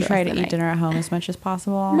work. Do you try to eat dinner at home as much as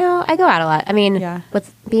possible? No, I go out a lot. I mean, Yeah.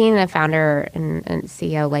 with being a founder and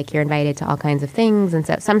CEO, like you're invited to all kinds of things. And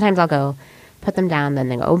so sometimes I'll go put them down, then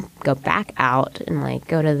go back out and like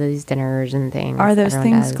go to these dinners and things. Are those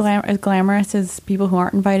everyone things does. as glamorous as people who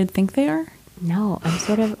aren't invited think they are? No, I'm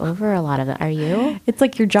sort of over a lot of them. Are you? It's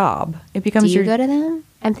like your job. It becomes Do you your go to them?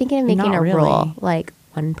 I'm thinking of making Not a really. rule, like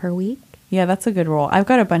one per week. Yeah, that's a good rule. I've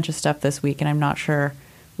got a bunch of stuff this week, and I'm not sure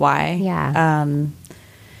why. Yeah.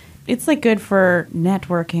 It's like good for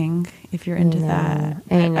networking if you're into that.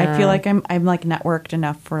 I feel like I'm like networked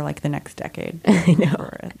enough for like the next decade. I know.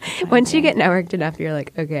 Once you get networked enough, you're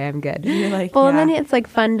like, okay, I'm good. You're like, well, yeah. then it's like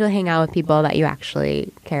fun to hang out with people that you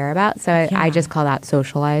actually care about. So I just call that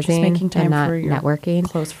socializing, Just making time and not for your networking.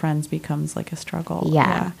 close friends becomes like a struggle.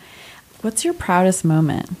 Yeah. What's your proudest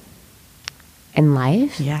moment? In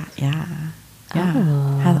life, Yeah.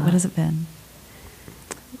 Oh. What has it been?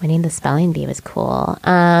 winning the spelling bee was cool.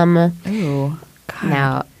 Ooh, God.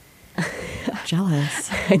 Now, Jealous.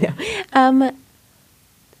 I know.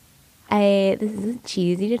 This is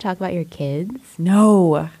cheesy to talk about your kids.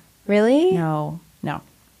 No. Really? No.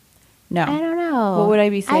 I don't know. What would I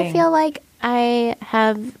be saying? I feel like I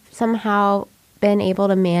have somehow been able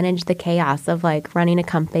to manage the chaos of like running a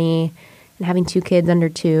company and having 2 kids under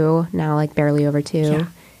 2, now like barely over 2, Yeah.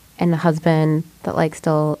 and a husband that like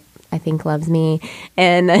still I think loves me.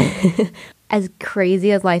 And as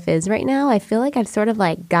crazy as life is right now, I feel like I've sort of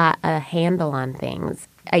like got a handle on things.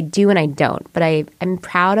 I do and I don't, but I'm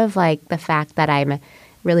proud of like the fact that I'm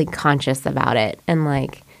really conscious about it. And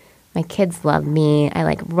like my kids love me. I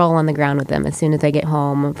like roll on the ground with them as soon as I get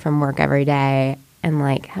home from work every day. And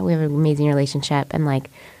like we have an amazing relationship, and like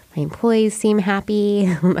my employees seem happy.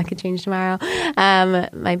 That could change tomorrow.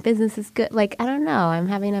 My business is good. Like, I don't know. I'm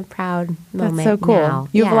having a proud moment. That's so cool. now.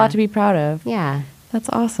 You have a Yeah. lot to be proud of. Yeah. That's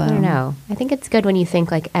awesome. I don't know. I think it's good when you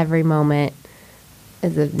think like every moment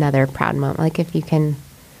is another proud moment. Like if you can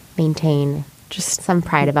maintain just some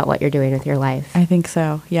pride about what you're doing with your life. I think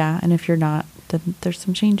so. Yeah. And if you're not, then there's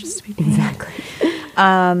some changes to be made. Exactly.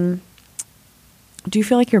 Do you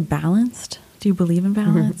feel like you're balanced? Do you believe in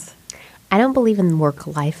balance? I don't believe in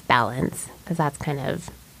work-life balance because that's kind of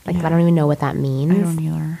like, Yeah. I don't even know what that means. I don't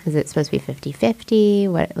either. Is it supposed to be 50-50?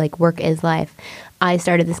 What, like, work is life? I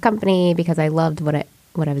started this company because I loved what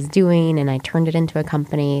I was doing, and I turned it into a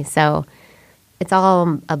company. So it's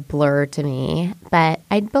all a blur to me. But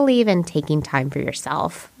I believe in taking time for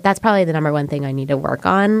yourself. That's probably the number one thing I need to work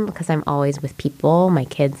on because I'm always with people, my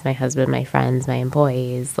kids, my husband, my friends, my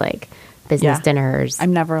employees, like business Yeah. dinners.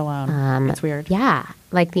 I'm never alone. It's weird. Yeah.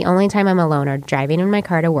 Like the only time I'm alone are driving in my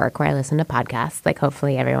car to work where I listen to podcasts, like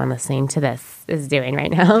hopefully everyone listening to this is doing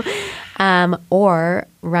right now, or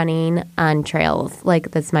running on trails.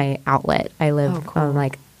 Like that's my outlet. I live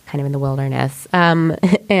like kind of in the wilderness.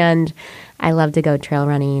 And I love to go trail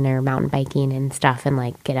running or mountain biking and stuff and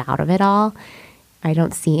like get out of it all. I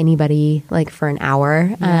don't see anybody like for an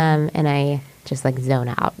hour. And I just like zone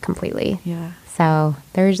out completely. Yeah. So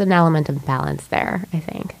there's an element of balance there, I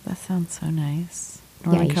think. That sounds so nice. Yeah,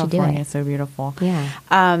 Northern you should do California it. is so beautiful. Yeah.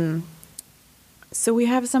 So we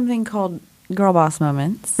have something called Girl Boss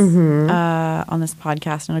Moments Mm-hmm. on this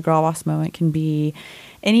podcast, and a Girl Boss moment can be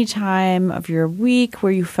any time of your week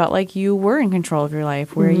where you felt like you were in control of your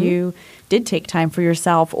life, where Mm-hmm. you did take time for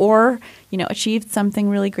yourself, or achieved something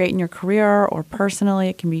really great in your career or personally.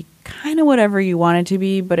 It can be kind of whatever you want it to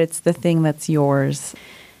be, but it's the thing that's yours.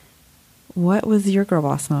 What was your Girl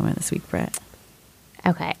Boss moment this week, Britt?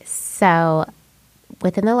 Okay. So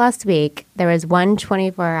within the last week, there was one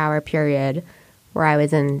 24-hour period where I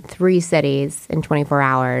was in 3 cities in 24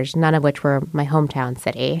 hours, none of which were my hometown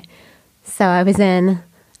city. So I was in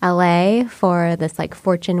LA for this like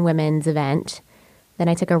Fortune Women's event. Then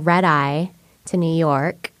I took a red eye to New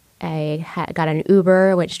York. I got an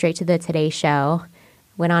Uber, went straight to the Today Show,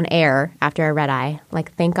 went on air after a red eye.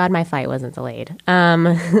 Like, thank God my flight wasn't delayed.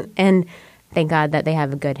 And thank God that they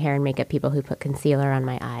have good hair and makeup people who put concealer on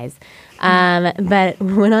my eyes. But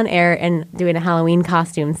went on air and doing a Halloween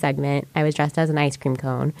costume segment. I was dressed as an ice cream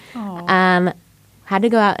cone. Had to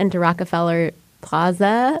go out into Rockefeller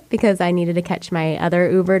Plaza because I needed to catch my other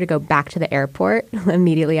Uber to go back to the airport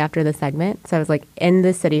immediately after the segment. So I was like in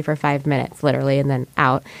the city for 5 minutes, literally, and then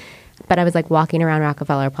out. But I was like walking around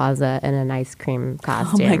Rockefeller Plaza in an ice cream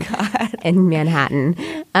costume. Oh my God. In Manhattan,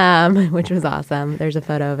 which was awesome. There's a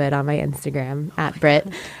photo of it on my Instagram at Brit.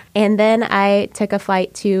 And then I took a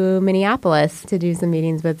flight to Minneapolis to do some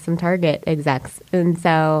meetings with some Target execs. And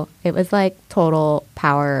so it was like total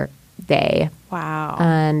power day. Wow.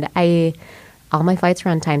 And all my flights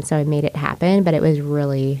were on time, so I made it happen. But it was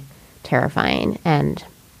really terrifying. And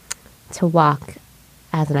to walk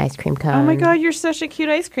as an ice cream cone. Oh my God, you're such a cute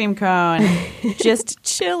ice cream cone. Just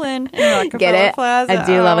chilling in Rockefeller Get it? Plaza. I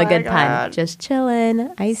do love a good God. pun. Just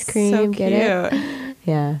chilling, ice cream. So Get cute. it?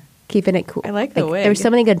 Yeah, keeping it cool. I like the wig. There were so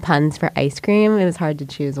many good puns for ice cream. It was hard to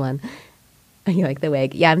choose one. You like the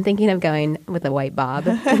wig? Yeah, I'm thinking of going with a white bob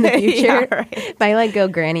in the future. Yeah, right. If I go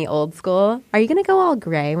granny old school, are you gonna go all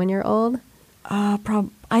gray when you're old? I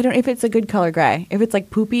don't. If it's a good color gray. If it's like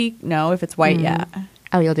poopy, no. If it's white, yeah.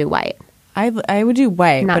 Oh, you'll do white, I would do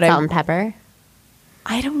white, not but salt and pepper.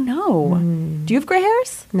 I don't know. Do you have gray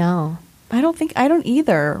hairs? No. I don't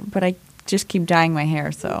either. But I just keep dyeing my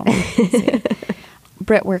hair, so. We'll see.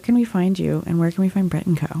 Britt, where can we find you, and where can we find Britt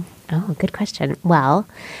 & Co? Oh, good question. Well,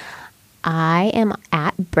 I am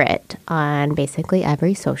at Brit on basically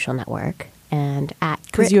every social network, and at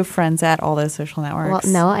Because you have friends at all those social networks.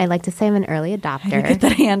 Well, no, I like to say I'm an early adopter. Get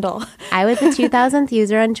that handle. I was the 2000th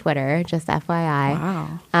user on Twitter, just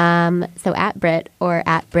FYI. Wow. So at Brit or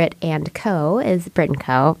at Brit and Co is Brit &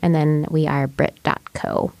 Co, and then we are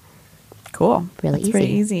Brit.co. Cool. Really That's easy.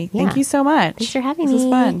 pretty easy. Yeah. Thank you so much. Thanks for having This was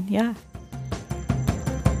me. fun. Yeah.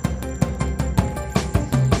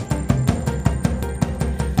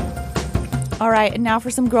 All right, and now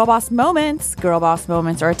for some Girl Boss moments. Girl Boss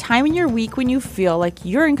moments are a time in your week when you feel like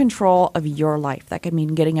you're in control of your life. That could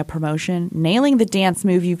mean getting a promotion, nailing the dance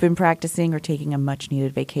move you've been practicing, or taking a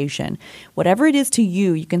much-needed vacation. Whatever it is to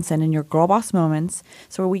you, you can send in your Girl Boss moments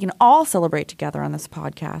so we can all celebrate together on this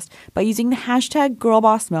podcast by using the hashtag Girl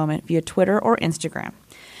Boss Moment via Twitter or Instagram.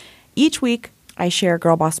 Each week, I share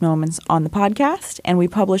Girl Boss moments on the podcast, and we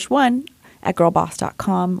publish one at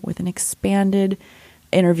girlboss.com with an expanded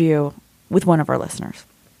interview with one of our listeners.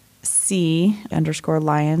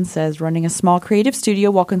 C_Lion says, running a small creative studio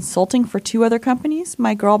while consulting for 2 other companies,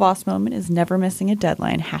 my Girl Boss moment is never missing a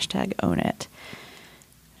deadline. Hashtag own it.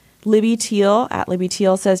 Libby Teal at Libby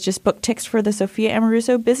Teal says, just booked tickets for the Sophia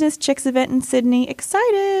Amoruso Business Chicks event in Sydney.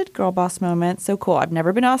 Excited. Girl Boss moment. So cool. I've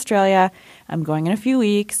never been to Australia. I'm going in a few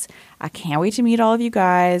weeks. I can't wait to meet all of you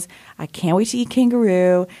guys. I can't wait to eat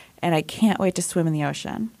kangaroo. And I can't wait to swim in the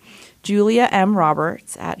ocean. Julia M.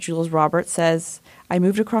 Roberts at Jules Roberts says, I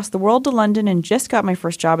moved across the world to London and just got my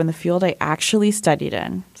first job in the field I actually studied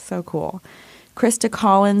in. So cool. Krista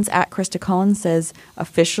Collins at Krista Collins says,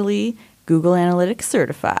 officially Google Analytics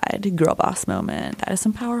certified. Girl Boss moment. That is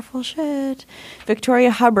some powerful shit. Victoria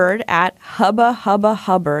Hubbard at Hubba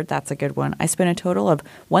Hubbard. That's a good one. I spent a total of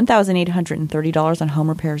 $1,830 on home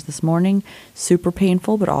repairs this morning. Super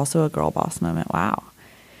painful, but also a Girl Boss moment. Wow.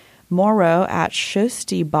 Morrow at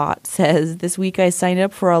Shostibot says, this week I signed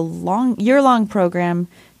up for a year-long program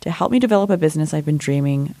to help me develop a business I've been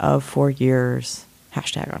dreaming of for years.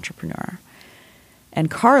 Hashtag entrepreneur. And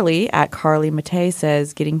Carly at Carly Matei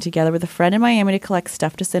says, getting together with a friend in Miami to collect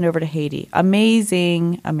stuff to send over to Haiti.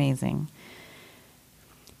 Amazing, amazing.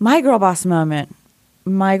 My Girl Boss moment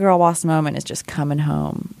is just coming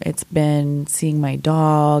home. It's been seeing my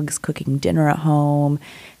dogs, cooking dinner at home,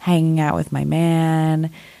 hanging out with my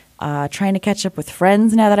man, trying to catch up with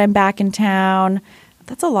friends now that I'm back in town.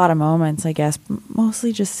 That's a lot of moments, I guess.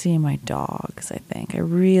 Mostly just seeing my dogs, I think. I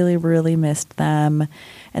really, really missed them.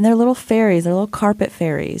 And they're little fairies. They're little carpet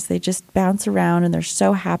fairies. They just bounce around, and they're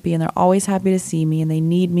so happy, and they're always happy to see me, and they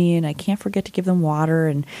need me, and I can't forget to give them water.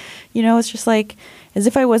 And, it's just like as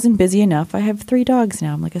if I wasn't busy enough. I have 3 dogs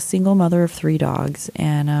now. I'm like a single mother of 3 dogs,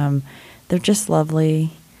 and they're just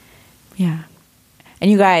lovely. Yeah.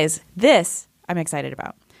 And you guys, this I'm excited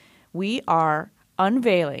about. We are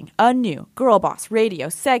unveiling a new Girl Boss radio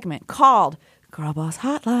segment called Girl Boss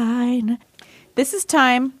Hotline. This is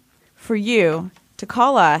time for you to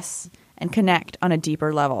call us and connect on a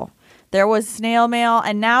deeper level. There was snail mail,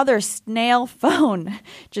 and now there's snail phone.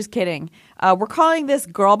 Just kidding. We're calling this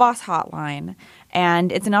Girl Boss Hotline, and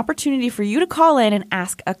it's an opportunity for you to call in and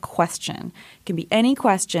ask a question. It can be any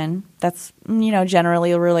question that's,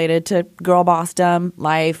 generally related to girl bossdom,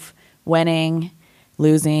 life, winning,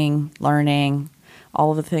 losing, learning, all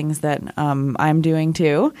of the things that I'm doing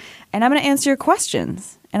too. And I'm going to answer your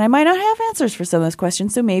questions. And I might not have answers for some of those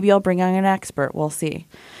questions, so maybe I'll bring on an expert. We'll see.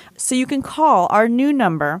 So you can call our new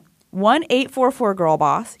number,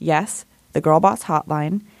 1-844-GIRL-BOSS. Yes, the Girl Boss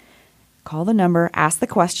Hotline. Call the number, ask the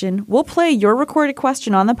question. We'll play your recorded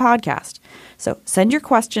question on the podcast. So send your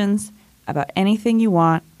questions about anything you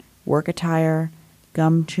want, work attire,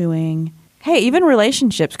 gum chewing, hey, even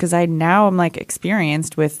relationships, because I'm like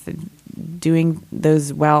experienced with doing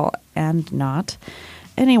those well and not.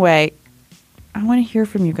 Anyway, I want to hear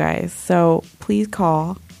from you guys. So please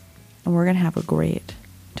call, and we're going to have a great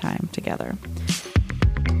time together.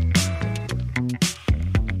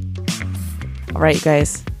 All right, you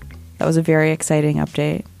guys. That was a very exciting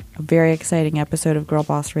update, a very exciting episode of Girl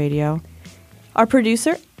Boss Radio. Our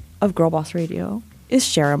producer of Girl Boss Radio is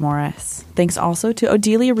Shara Morris. Thanks also to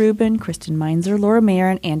Odelia Rubin, Kristen Meinzer, Laura Mayer,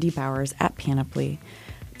 and Andy Bowers at Panoply.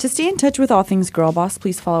 To stay in touch with all things Girl Boss,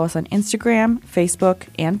 please follow us on Instagram, Facebook,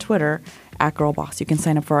 and Twitter at Girl Boss. You can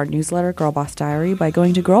sign up for our newsletter, Girl Boss Diary, by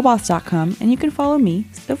going to girlboss.com, and you can follow me,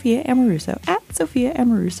 Sophia Amoruso, at Sophia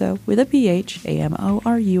Amoruso with a PH,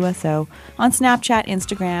 AMORUSO, on Snapchat,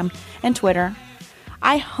 Instagram, and Twitter.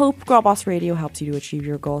 I hope Girl Boss Radio helps you to achieve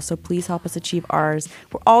your goals, so please help us achieve ours.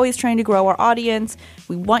 We're always trying to grow our audience.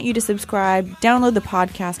 We want you to subscribe, download the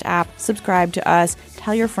podcast app, subscribe to us,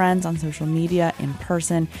 tell your friends on social media, in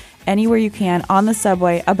person, anywhere you can, on the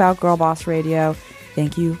subway about Girl Boss Radio.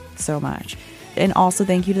 Thank you so much. And also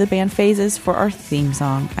thank you to the band Phases for our theme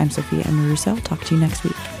song. I'm Sophia Amoruso. Talk to you next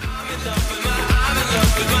week.